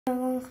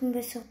אנחנו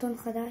בסרטון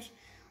חדש.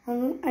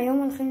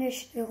 היום הולכים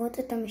לראות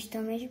את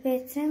המשתמש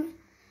בעצם.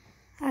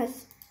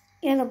 אז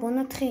יאללה, בוא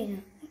נתחיל.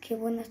 אוקיי,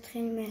 בוא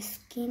נתחיל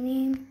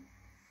מהסקינים.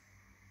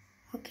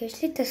 אוקיי,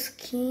 יש לי את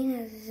הסקין,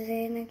 אז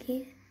זה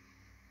נגיד.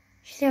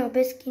 יש לי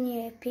הרבה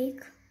סקיני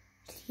אפיק.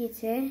 יש לי את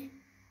זה,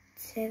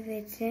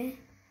 ואת זה.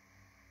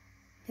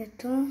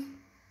 וטו.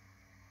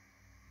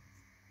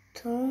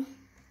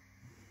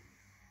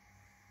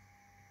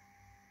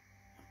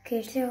 אוקיי,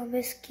 יש לי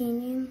הרבה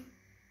סקינים.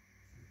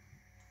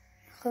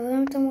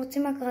 חברים, אתם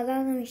רוצים הגרלה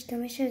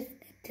למשתמש,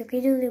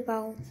 תגידו לי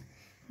בערוץ.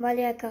 בא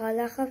לי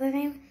הגרלה,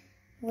 חברים.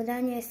 ואולי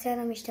אני אעשה על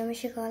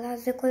המשתמש הגרלה.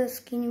 זה כל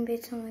הסקינים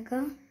בעצם. רגע.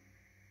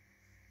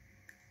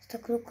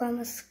 תסתכלו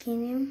כמה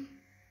סקינים.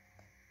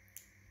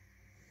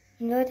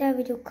 אני לא יודע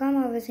בדיוק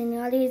כמה, אבל זה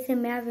נראה לי איזה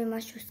 100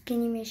 ומשהו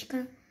סקינים יש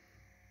כאן.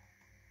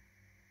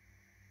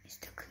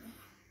 תסתכלו.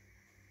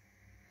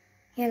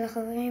 יאללה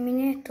חברים,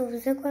 הנה, טוב,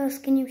 זה כל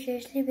הסקינים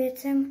שיש לי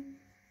בעצם.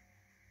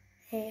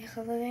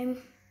 חברים,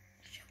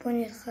 שבוא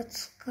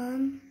נלחץ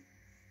כאן.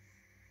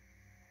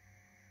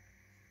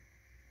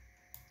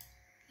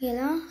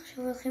 יאללה,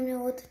 עכשיו הולכים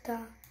לראות את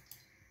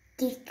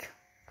התיק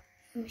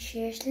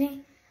שיש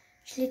לי.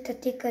 יש לי את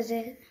התיק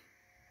הזה.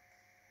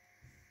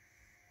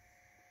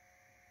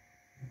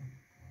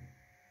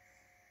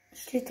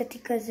 יש לי את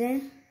התיק הזה.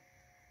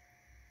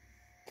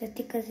 את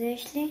התיק הזה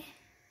יש לי.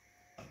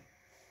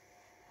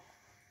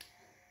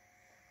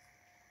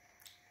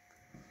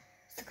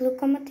 תסתכלו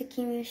כמה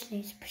תיקים יש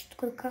לי, זה פשוט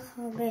כל כך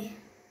הרבה.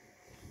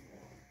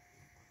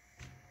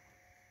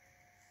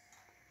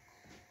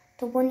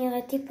 טוב, בואו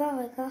נראה טיפה,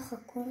 רגע,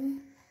 חכו.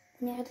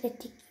 נרד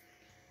לתיקים.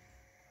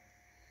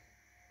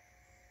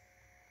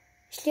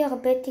 יש לי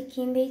הרבה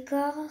תיקים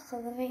בעיקר,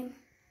 חברים.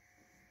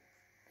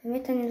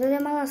 באמת, אני לא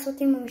יודע מה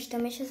לעשות עם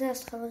המשתמש הזה,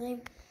 אז חברים,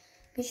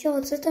 מי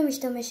שרוצה את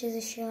המשתמש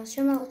הזה,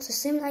 שרשם לערוץ,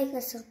 שים לייק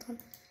לסרטון.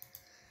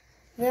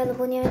 ויאללה,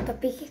 בואו נראה את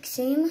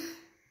הפיקקסים.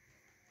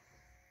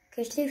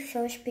 יש לי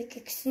 3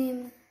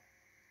 פיקקסים.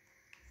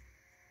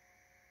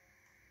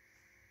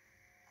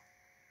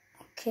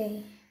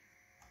 אוקיי.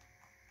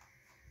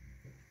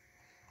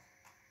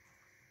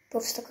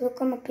 טוב, תסתכלו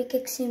כמה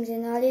פיקקסים, זה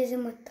נראה לי איזה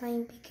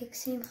 200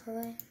 פיקקסים,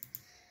 חברים.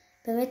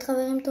 באמת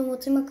חברים, אתם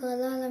רוצים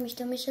הקרלה על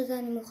המשתמש הזה,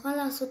 אני מוכן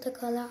לעשות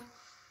הקרלה.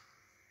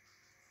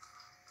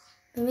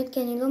 באמת,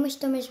 כי אני לא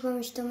משתמש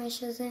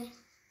במשתמש הזה.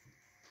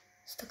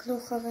 תסתכלו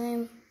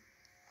חברים.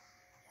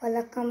 וואלה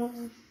כמה.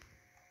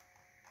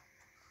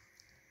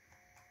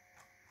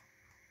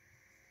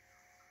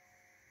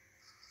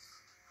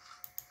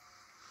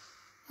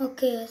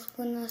 אוקיי, אז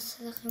בואו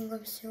נעשה לכם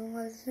גם סיור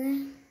על זה.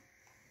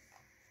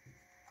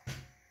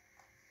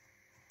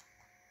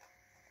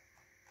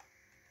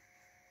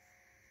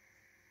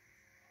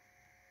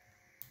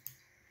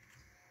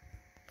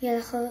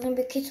 יאללה חברים,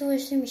 בקיצור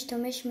יש לי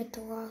משתמש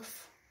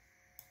מטורף.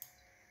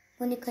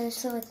 בואו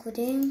ניכנס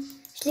לריקודים.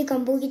 יש לי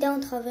גם בוגי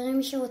דאון, חברים,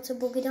 מי שרוצה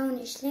בוגי דאון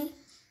יש לי.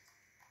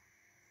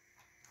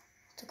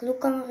 תסתכלו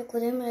כמה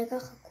ריקודים, רגע,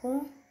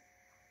 חכו.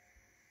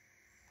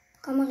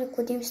 כמה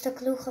ריקודים,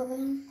 תסתכלו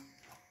חברים.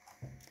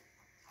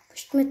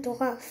 פשוט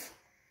מטורף.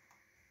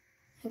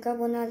 רגע,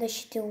 בואו נעלה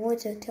שתראו את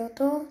זה יותר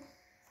טוב.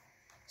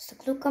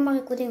 תסתכלו כמה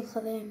ריקודים,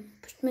 חברים.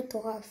 פשוט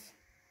מטורף.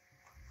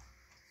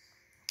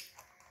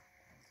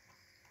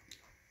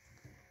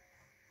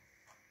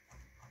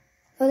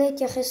 לא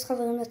להתייחס,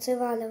 חברים,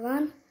 לצבע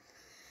הלבן.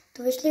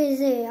 טוב, יש לי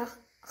איזה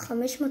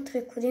 500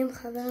 ריקודים,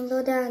 חברים. לא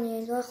יודע,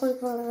 אני לא יכול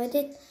כבר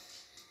לרדת.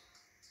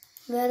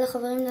 ויאללה,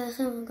 חברים, נראה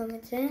לכם גם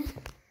את זה.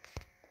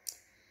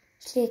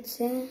 יש לי את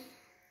זה.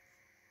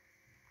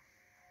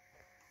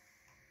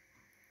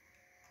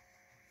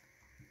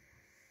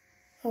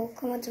 או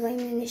כמה צבעים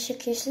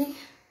לנשק יש לי.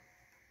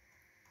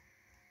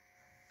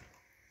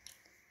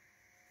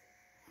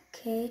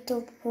 אוקיי,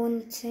 טוב, בואו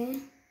נצא.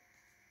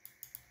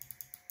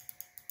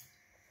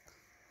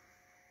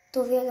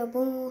 טוב, יאללה,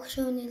 בואו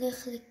עכשיו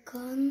נלך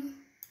לכאן.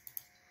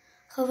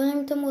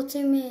 חברים, אתם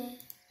רוצים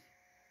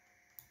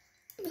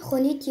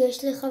מכונית?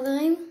 יש לי,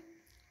 חברים.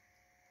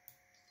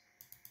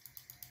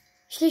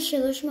 יש לי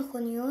 3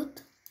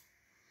 מכוניות.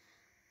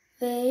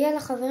 ויאללה,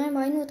 חברים,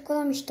 ראינו את כל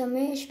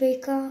המשתמש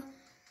בעיקר.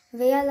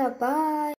 ויאללה, ביי.